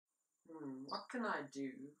What can I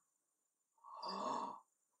do? Oh,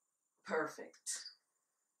 perfect.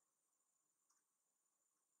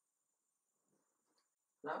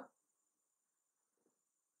 Hello?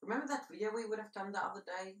 Remember that video we would have done the other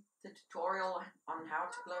day? The tutorial on how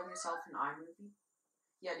to clone yourself in iMovie?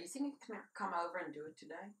 Yeah, do you think you can come over and do it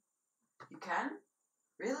today? You can?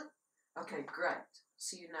 Really? Okay, great.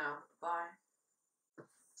 See you now. Bye.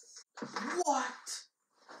 What?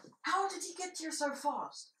 How did he get here so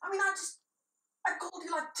fast? I mean, I called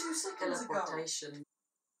you like 2 seconds ago. Teleportation.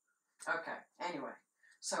 Okay, anyway.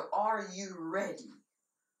 So are you ready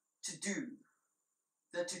to do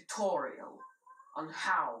the tutorial on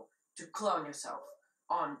how to clone yourself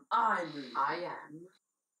on iMovie? I am.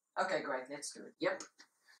 Okay, great. Let's do it. Yep.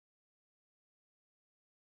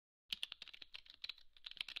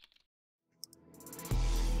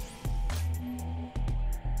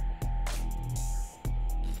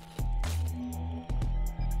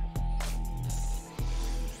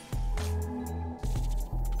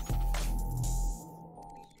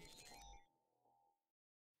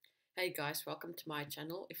 Hey guys, welcome to my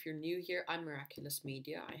channel. If you're new here, I'm Miraculous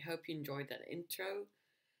Media. I hope you enjoyed that intro.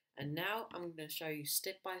 And now I'm going to show you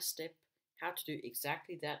step by step how to do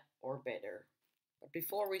exactly that or better. But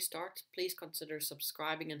before we start, please consider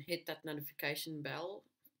subscribing and hit that notification bell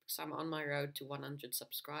because I'm on my road to 100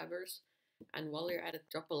 subscribers. And while you're at it,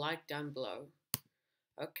 drop a like down below.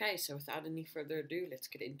 Okay, so without any further ado, let's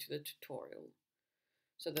get into the tutorial.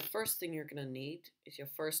 So the first thing you're going to need is your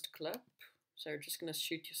first clip. So you're just going to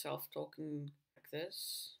shoot yourself talking like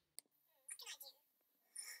this.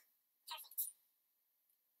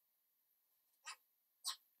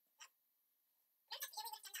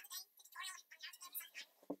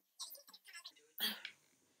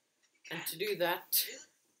 And to do that,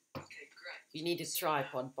 you need a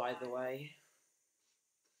tripod, by the way.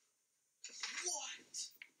 What?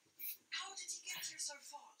 How did he get here so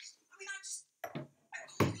fast? I mean, I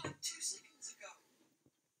called you like 2 seconds ago.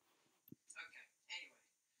 Okay, anyway.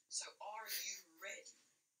 So are you ready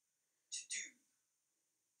to do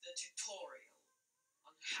the tutorial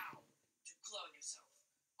on how to clone yourself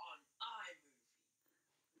on iMovie?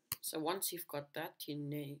 So once you've got that, you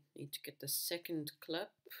need to get the second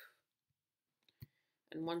clip.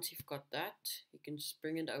 And once you've got that, you can just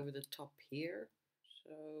bring it over the top here.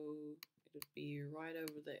 So it'll be right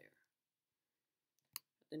over there.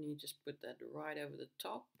 Then you just put that right over the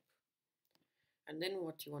top. And then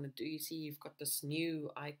what you want to do, you see you've got this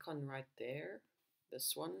new icon right there.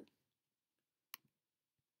 This one.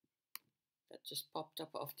 That just popped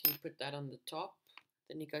up after you put that on the top.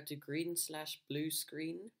 Then you go to green/blue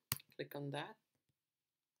screen. Click on that.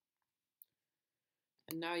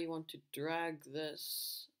 And now you want to drag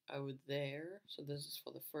this over there. So this is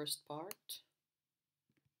for the first part.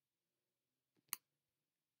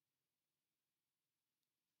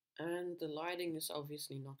 And the lighting is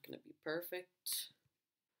obviously not going to be perfect.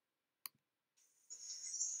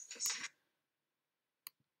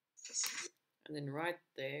 And then right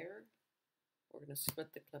there, we're going to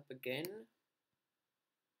split the clip again.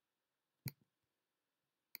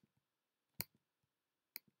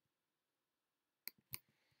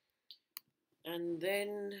 And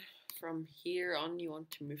then from here on, you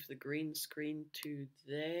want to move the green screen to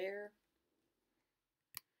there.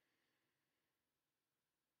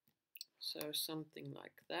 So something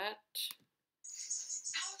like that.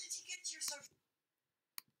 How did he get here so fast?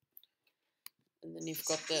 And then you've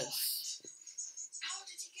got this. How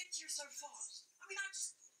did he get here so fast? I mean, I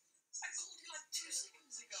called you like 2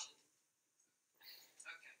 seconds ago.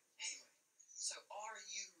 Okay, anyway. So are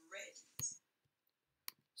you ready?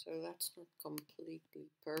 So that's not completely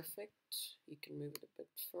perfect. You can move it a bit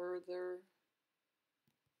further,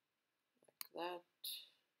 like that.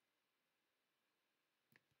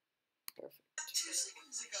 Perfect.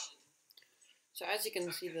 So as you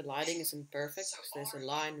can see, the lighting isn't perfect because there's a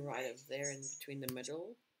line right over there in between the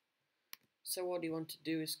middle. So what you want to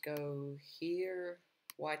do is go here,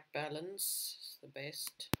 white balance is the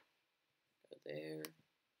best. Go there,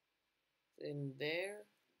 then there.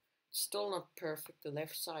 Still not perfect, the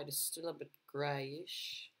left side is still a bit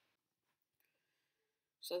grayish.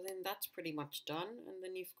 So then that's pretty much done, and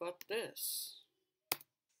then you've got this.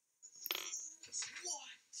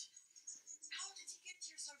 What? How did he get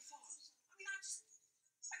here so fast? I mean, I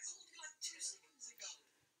called you like 2 seconds ago.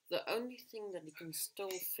 The only thing that you can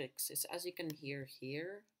still fix is, as you can hear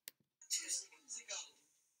here, 2 seconds ago.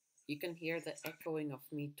 You can hear the echoing of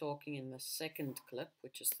me talking in the second clip,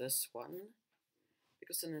 which is this one.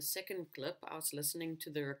 Because in the second clip, I was listening to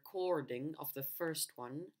the recording of the first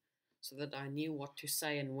one so that I knew what to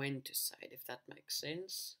say and when to say it, if that makes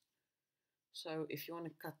sense. So if you want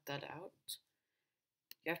to cut that out,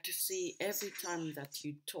 you have to see every time that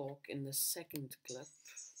you talk in the second clip.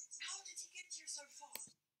 How did he get here so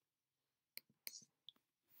fast?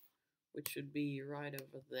 Which should be right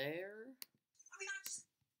over there. I mean, I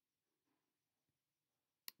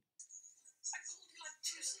called you like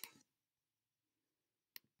 2 seconds.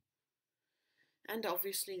 And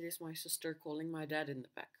obviously there's my sister calling my dad in the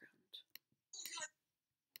background.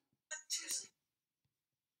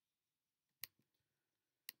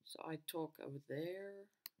 So I talk over there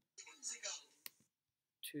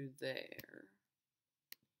to there.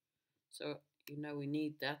 So, you know, we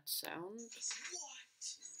need that sound.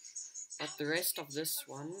 But the rest of this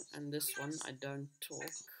one and this one, I don't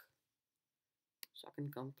talk. So I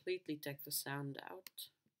can completely take the sound out.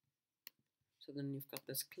 So then you've got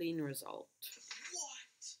this clean result.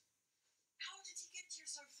 What? How did he get here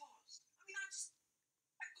so fast? I mean,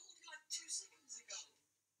 I called you like 2 seconds ago.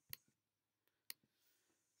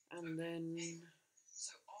 And then...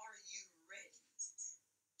 So are you ready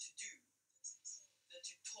to do the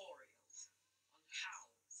tutorial on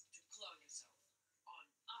how to clone yourself on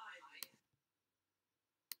IMovie?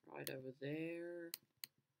 Right over there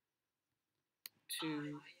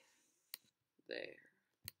to there.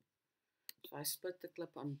 So I split the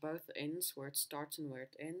clip on both ends, where it starts and where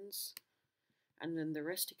it ends. And then the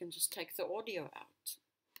rest you can just take the audio out.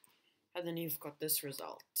 And then you've got this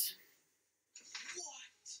result.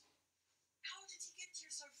 What? How did he get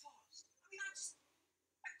here so fast? I mean,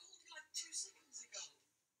 I called you like 2 seconds ago.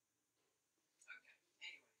 Okay,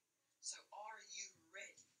 anyway. So are you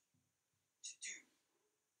ready to do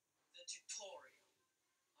the tutorial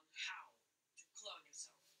on how to clone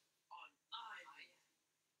yourself on IMovie?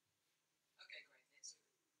 Okay, great, let's do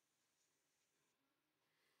it.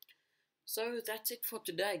 So that's it for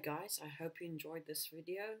today, guys. I hope you enjoyed this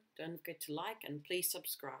video. Don't forget to like and please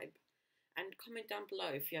subscribe. And comment down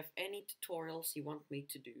below if you have any tutorials you want me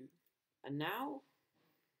to do. And now,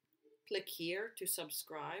 click here to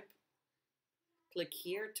subscribe. Click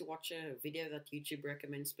here to watch a video that YouTube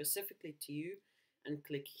recommends specifically to you. And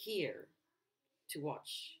click here to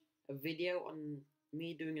watch a video on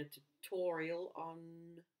me doing a tutorial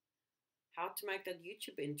on how to make that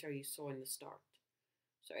YouTube intro you saw in the start.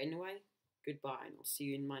 So anyway, goodbye and I'll see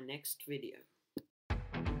you in my next video.